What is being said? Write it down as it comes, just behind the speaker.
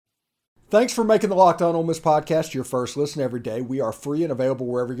Thanks for making the Locked On Ole Miss podcast your first listen every day. We are free and available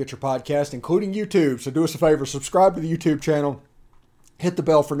wherever you get your podcast, including YouTube. So do us a favor, subscribe to the YouTube channel, hit the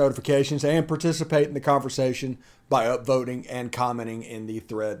bell for notifications, and participate in the conversation by upvoting and commenting in the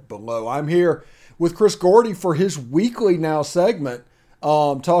thread below. I'm here with Chris Gordy for his weekly now segment,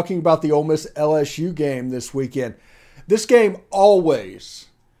 talking about the Ole Miss LSU game this weekend. This game always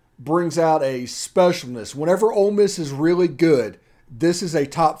brings out a specialness. Whenever Ole Miss is really good, this is a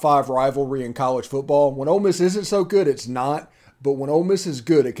top 5 rivalry in college football. When Ole Miss isn't so good, it's not. But when Ole Miss is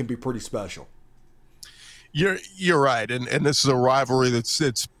good, it can be pretty special. You're right, and this is a rivalry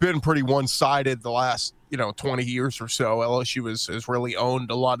it's been pretty one-sided the last 20 years or so. LSU has really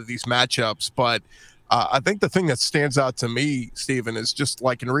owned a lot of these matchups, but I think the thing that stands out to me, Stephen, is just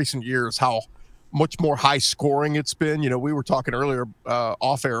like in recent years how much more high scoring it's been. We were talking earlier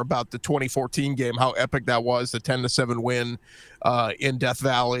off air about the 2014 game, how epic that was, the 10-7 win in Death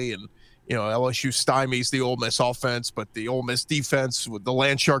Valley, and LSU stymies the Ole Miss offense, but the Ole Miss defense with the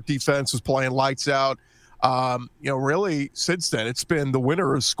Landshark defense was playing lights out. Really since then it's been the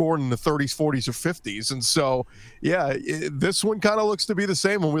winner has scored in the 30s, 40s, or 50s, and so this one kind of looks to be the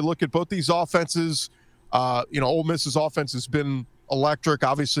same when we look at both these offenses. Ole Miss's offense has been electric,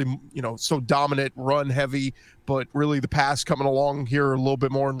 obviously, so dominant, run heavy, but really the pass coming along here a little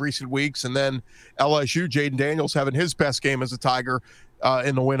bit more in recent weeks. And then LSU, Jaden Daniels having his best game as a Tiger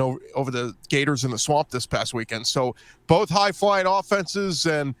in the win over the Gators in the Swamp this past weekend. So both high-flying offenses,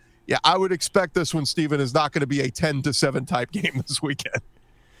 and I would expect this one, Stephen, is not going to be a 10-7 type game this weekend.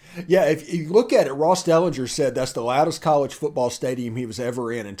 Yeah, if you look at it, Ross Dellinger said that's the loudest college football stadium he was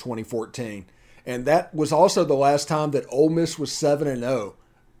ever in 2014. And that was also the last time that Ole Miss was 7-0,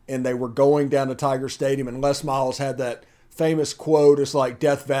 and they were going down to Tiger Stadium. And Les Miles had that famous quote, "It's like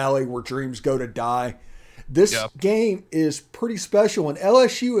Death Valley where dreams go to die." This game is pretty special, and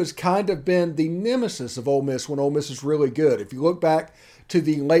LSU has kind of been the nemesis of Ole Miss when Ole Miss is really good. If you look back to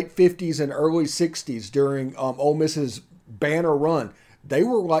the late 50s and early 60s during Ole Miss's banner run, they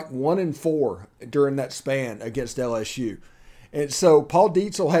were like 1-4 during that span against LSU. And so Paul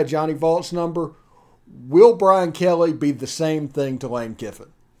Dietzel had Johnny Vault's number. Will Brian Kelly be the same thing to Lane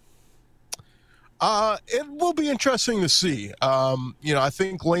Kiffin? It will be interesting to see. I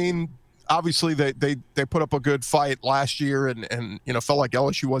think Lane, obviously they put up a good fight last year and felt like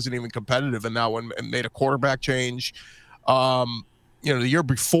LSU wasn't even competitive in that one and made a quarterback change. The year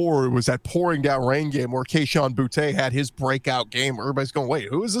before, it was that pouring down rain game where Kayshon Boutte had his breakout game where everybody's going, wait,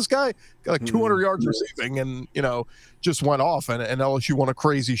 who is this guy? Got like 200 yards receiving and, just went off. And LSU won a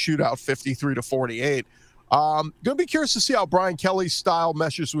crazy shootout, 53-48. Going to be curious to see how Brian Kelly's style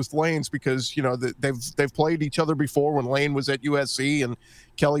meshes with Lane's because, they've played each other before when Lane was at USC and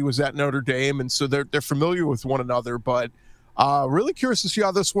Kelly was at Notre Dame. And so they're familiar with one another. But really curious to see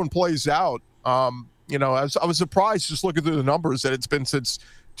how this one plays out. I was surprised just looking through the numbers that it's been since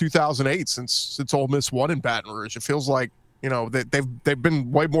 2008 since Ole Miss won in Baton Rouge. It feels like they've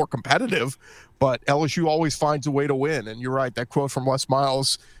been way more competitive, but LSU always finds a way to win. And you're right, that quote from Les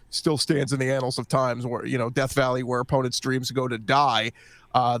Miles still stands in the annals of times where Death Valley, where opponents' dreams go to die.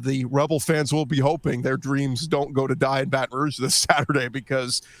 The Rebel fans will be hoping their dreams don't go to die in Baton Rouge this Saturday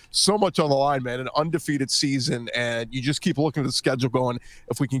because so much on the line, man. An undefeated season, and you just keep looking at the schedule going,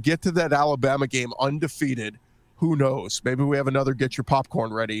 if we can get to that Alabama game undefeated, who knows? Maybe we have another get your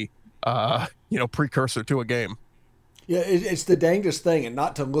popcorn ready, precursor to a game. Yeah, it's the dangest thing, and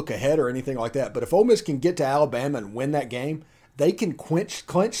not to look ahead or anything like that, but if Ole Miss can get to Alabama and win that game, they can clinch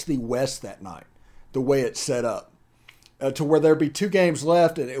the West that night, the way it's set up. To where there'd be 2 games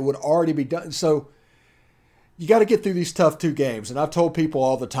left and it would already be done. So you got to get through these tough 2 games. And I've told people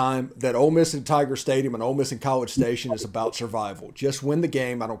all the time that Ole Miss in Tiger Stadium and Ole Miss in College Station is about survival. Just win the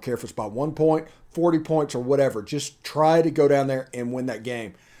game. I don't care if it's by 1 point, 40 points, or whatever. Just try to go down there and win that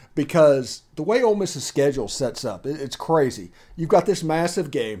game. Because the way Ole Miss's schedule sets up, it's crazy. You've got this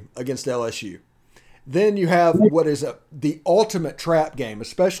massive game against LSU. Then you have what is the ultimate trap game,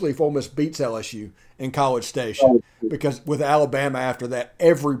 especially if Ole Miss beats LSU in College Station, because with Alabama after that,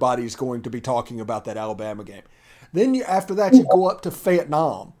 everybody's going to be talking about that Alabama game. Then after that, you go up to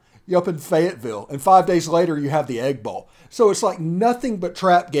Vietnam. You're up in Fayetteville, and 5 days later, you have the Egg Bowl. So it's like nothing but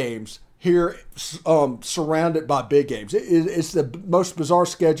trap games here, surrounded by big games. It's the most bizarre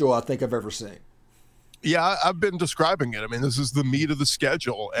schedule I think I've ever seen. Yeah, I've been describing it. I mean, this is the meat of the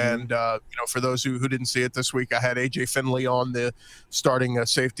schedule. And, for those who didn't see it this week, I had A.J. Finley on, the starting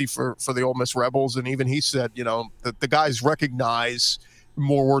safety for the Ole Miss Rebels. And even he said, that the guys recognize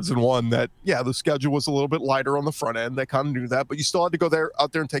more words than one that, the schedule was a little bit lighter on the front end. They kind of knew that. But you still had to go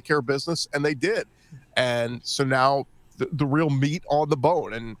out there and take care of business. And they did. And so now the real meat on the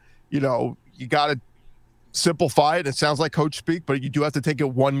bone. And, you got to simplify it. It sounds like coach speak, but you do have to take it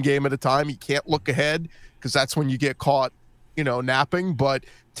one game at a time. You can't look ahead because that's when you get caught, napping. But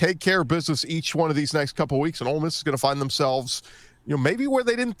take care of business each one of these next couple of weeks, and Ole Miss is going to find themselves, maybe where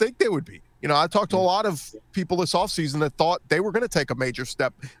they didn't think they would be. I talked to a lot of people this offseason that thought they were going to take a major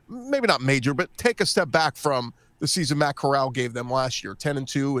step, maybe not major, but take a step back from the season Matt Corral gave them last year,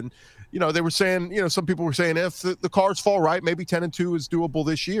 10-2. And, they were saying, some people were saying if the cards fall right, maybe 10-2 is doable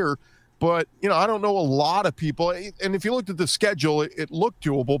this year. But, I don't know a lot of people. And if you looked at the schedule, it looked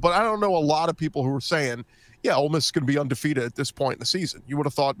doable. But I don't know a lot of people who were saying, yeah, Ole Miss is going to be undefeated at this point in the season. You would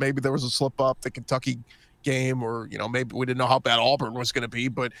have thought maybe there was a slip up, the Kentucky game, or, maybe we didn't know how bad Auburn was going to be.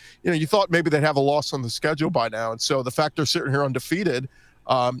 But, you thought maybe they'd have a loss on the schedule by now. And so the fact they're sitting here undefeated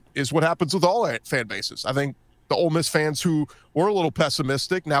is what happens with all fan bases. I think the Ole Miss fans who were a little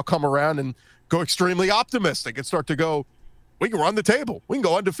pessimistic now come around and go extremely optimistic and start to go, we can run the table. We can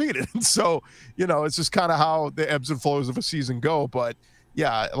go undefeated. And so, it's just kind of how the ebbs and flows of a season go. But,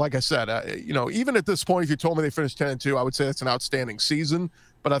 yeah, like I said, even at this point, if you told me they finished 10-2, I would say that's an outstanding season.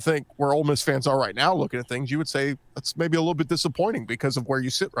 But I think where Ole Miss fans are right now looking at things, you would say that's maybe a little bit disappointing because of where you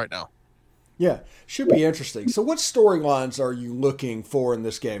sit right now. Yeah, should be interesting. So what storylines are you looking for in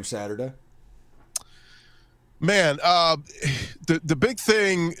this game Saturday? Man, the big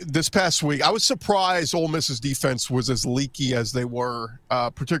thing this past week, I was surprised Ole Miss's defense was as leaky as they were,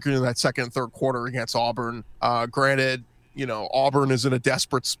 particularly in that second and third quarter against Auburn. Granted, Auburn is in a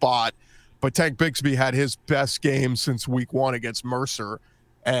desperate spot, but Tank Bigsby had his best game since week 1 against Mercer,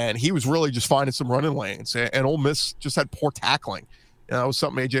 and he was really just finding some running lanes. And Ole Miss just had poor tackling. That was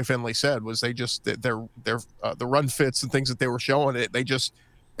something A.J. Finley said, was they just the run fits and things that they were showing, they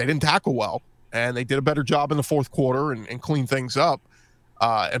didn't tackle well. And they did a better job in the fourth quarter and cleaned things up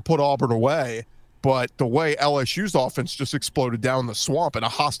and put Auburn away. But the way LSU's offense just exploded down the swamp in a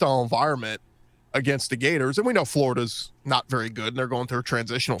hostile environment against the Gators, and we know Florida's not very good and they're going through a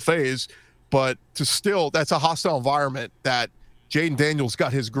transitional phase, but that's a hostile environment that Jaden Daniels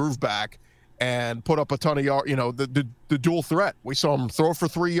got his groove back and put up a ton of yards, the dual threat. We saw him throw for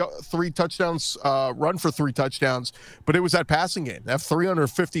three touchdowns, run for 3 touchdowns, but it was that passing game. That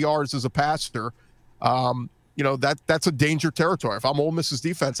 350 yards as a passer, that's a danger territory. If I'm Ole Miss's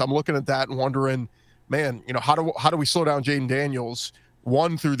defense, I'm looking at that and wondering, man, how do we slow down Jaden Daniels,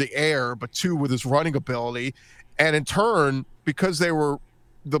 1, through the air, but 2, with his running ability. And in turn, because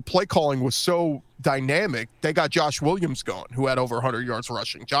the play calling was so dynamic, they got Josh Williams going, who had over 100 yards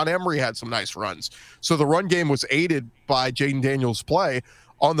rushing. John Emery had some nice runs. So the run game was aided by Jaden Daniels' play.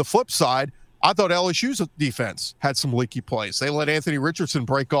 On the flip side, I thought LSU's defense had some leaky plays. They let Anthony Richardson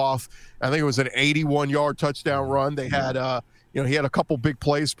break off. I think it was an 81-yard touchdown run. They had, he had a couple big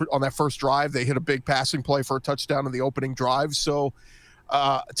plays on that first drive. They hit a big passing play for a touchdown in the opening drive. So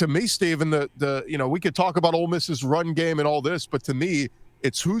to me, Steven, we could talk about Ole Miss's run game and all this, but to me,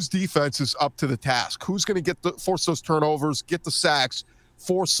 it's whose defense is up to the task. Who's going to force those turnovers, get the sacks,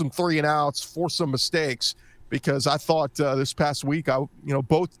 force some 3-and-outs, force some mistakes. Because I thought this past week,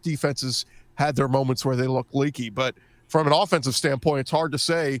 both defenses had their moments where they looked leaky. But from an offensive standpoint, it's hard to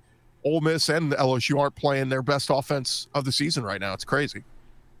say Ole Miss and LSU aren't playing their best offense of the season right now. It's crazy.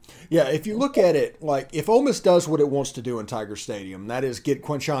 Yeah, if you look at it, like if Ole Miss does what it wants to do in Tiger Stadium, that is get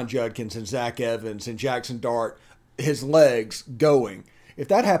Quinshon Judkins and Zach Evans and Jackson Dart, his legs going. If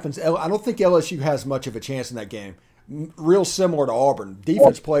that happens, I don't think LSU has much of a chance in that game. Real similar to Auburn.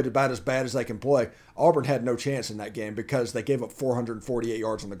 Defense played about as bad as they can play. Auburn had no chance in that game because they gave up 448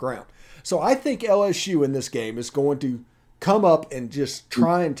 yards on the ground. So I think LSU in this game is going to come up and just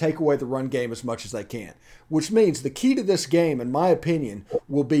try and take away the run game as much as they can, which means the key to this game, in my opinion,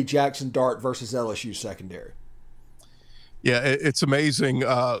 will be Jackson Dart versus LSU secondary. Yeah, it's amazing.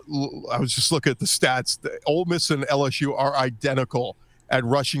 I was just looking at the stats. Ole Miss and LSU are identical at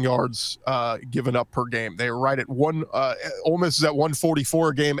rushing yards given up per game. They are right at Ole Miss is at 144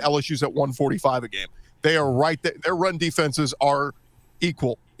 a game. LSU's at 145 a game. They are right there. Their run defenses are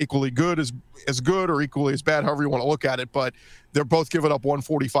equally good as good or equally as bad, however you want to look at it. But they're both giving up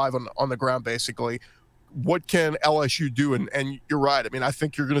 145 on the ground, basically. What can LSU do? And you're right. I mean, I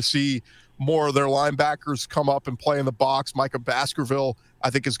think you're going to see more of their linebackers come up and play in the box. Micah Baskerville, I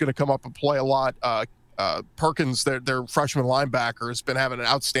think, is going to come up and play a lot. Perkins, their freshman linebacker, has been having an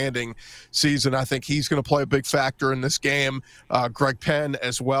outstanding season. I think he's going to play a big factor in this game. Greg Penn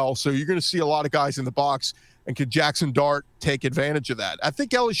as well. So you're going to see a lot of guys in the box. And could Jackson Dart take advantage of that? I think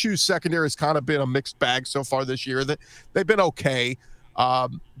LSU's secondary has kind of been a mixed bag so far this year. That they've been okay.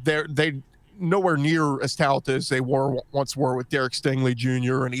 They nowhere near as talented as they once were with Derek Stingley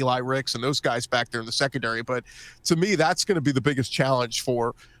Jr. and Eli Ricks and those guys back there in the secondary. But to me, that's going to be the biggest challenge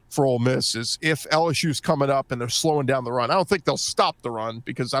for for Ole Miss is if LSU's coming up and they're slowing down the run. I don't think they'll stop the run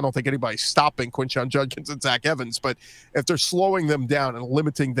because I don't think anybody's stopping Quinshon Judkins and Zach Evans. But if they're slowing them down and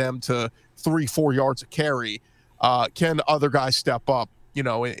limiting them to 3-4 yards a carry, can other guys step up, in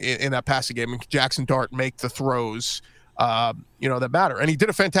that passing game? And Jackson Dart make the throws, that matter. And he did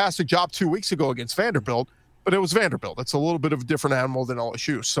a fantastic job 2 weeks ago against Vanderbilt, but it was Vanderbilt. It's a little bit of a different animal than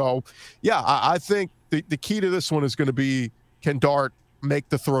LSU. So, yeah, I think the key to this one is going to be, can Dart make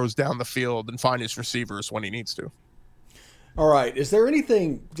the throws down the field and find his receivers when he needs to. All right. Is there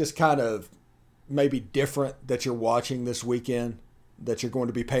anything just kind of maybe different that you're watching this weekend that you're going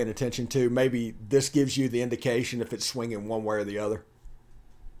to be paying attention to? Maybe this gives you the indication if it's swinging one way or the other.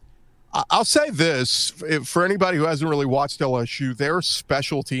 I'll say this, for anybody who hasn't really watched LSU, their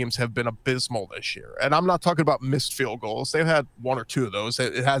special teams have been abysmal this year. And I'm not talking about missed field goals. They've had one or two of those.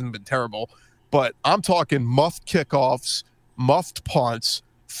 It hasn't been terrible. But I'm talking muffed kickoffs, muffed punts,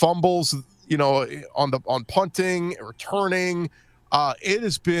 fumbles, on punting, returning. It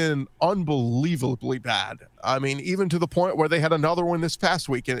has been unbelievably bad. I mean, even to the point where they had another one this past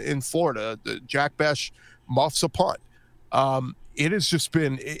week in Florida. Jack Bech muffs a punt. It has just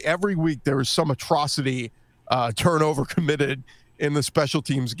been every week there is some atrocity turnover committed in the special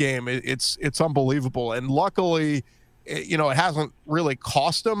teams game. It's unbelievable. And luckily, it hasn't really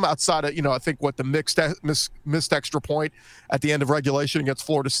cost them outside of, I think the missed extra point at the end of regulation against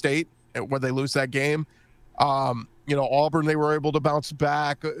Florida State where they lose that game. Auburn, they were able to bounce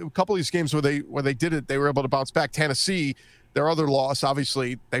back. A couple of these games where they did it, they were able to bounce back. Tennessee, their other loss,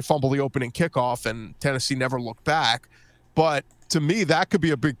 obviously they fumbled the opening kickoff and Tennessee never looked back. But to me, that could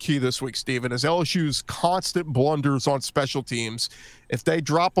be a big key this week, Stephen, is LSU's constant blunders on special teams. If they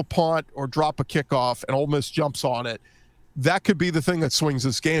drop a punt or drop a kickoff and Ole Miss jumps on it, that could be the thing that swings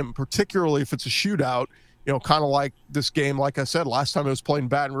this game, particularly if it's a shootout, kind of like this game, like I said, last time it was played in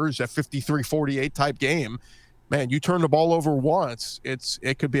Baton Rouge, that 53-48 type game. Man, you turn the ball over once,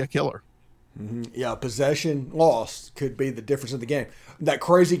 it could be a killer. Mm-hmm. Yeah, possession loss could be the difference in the game. That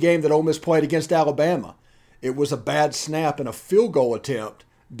crazy game that Ole Miss played against Alabama, it was a bad snap and a field goal attempt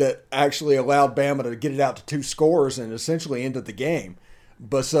that actually allowed Bama to get it out to 2 scores and essentially ended the game.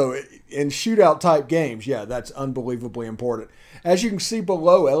 But so in shootout type games, yeah, that's unbelievably important. As you can see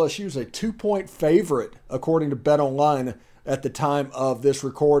below, LSU is a 2-point favorite according to BetOnline at the time of this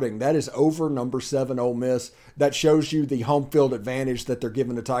recording. That is over number 7 Ole Miss. That shows you the home field advantage that they're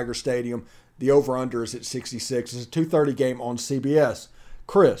giving to Tiger Stadium. The over-under is at 66. It's a 2:30 game on CBS.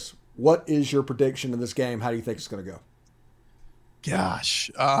 Chris, what is your prediction of this game? How do you think it's going to go?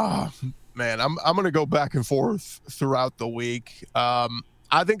 Gosh, man, I'm going to go back and forth throughout the week.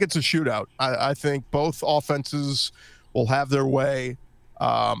 I think it's a shootout. I think both offenses will have their way.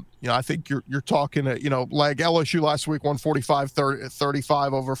 I think you're talking, like LSU last week won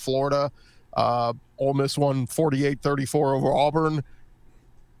 45-35 over Florida. Ole Miss won 48-34 over Auburn.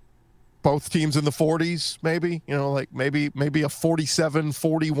 Both teams in the 40s, maybe, maybe a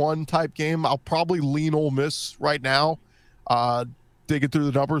 47-41 type game. I'll probably lean Ole Miss right now, digging through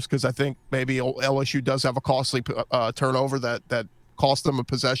the numbers, because I think maybe LSU does have a costly turnover that cost them a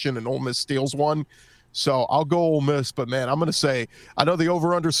possession and Ole Miss steals one. So I'll go Ole Miss, but man, I'm going to say, I know the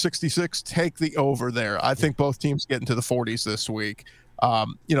over-under 66, take the over there. I think both teams get into the 40s this week.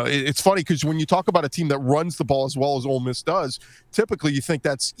 It's funny because when you talk about a team that runs the ball as well as Ole Miss does, typically you think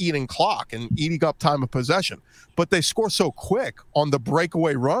that's eating clock and eating up time of possession. But they score so quick on the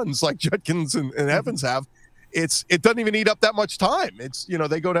breakaway runs like Judkins and Evans have. It doesn't even eat up that much time.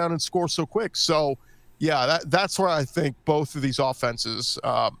 They go down and score so quick. So, yeah, that's where I think both of these offenses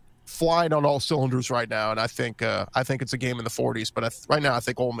flying on all cylinders right now. And I think it's a game in the 40s. But right now I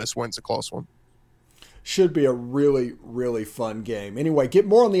think Ole Miss wins a close one. Should be a really, really fun game. Anyway, get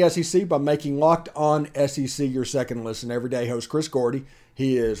more on the SEC by making Locked On SEC your second listen. Everyday host Chris Gordy,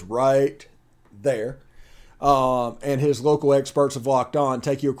 he is right there. And his local experts of Locked On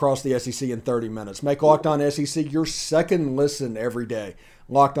take you across the SEC in 30 minutes. Make Locked On SEC your second listen every day.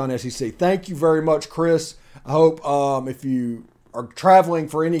 Locked On SEC. Thank you very much, Chris. I hope if you are traveling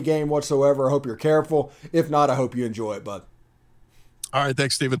for any game whatsoever, I hope you're careful. If not, I hope you enjoy it, bud. All right.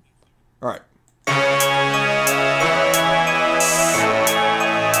 Thanks, Stephen. All right.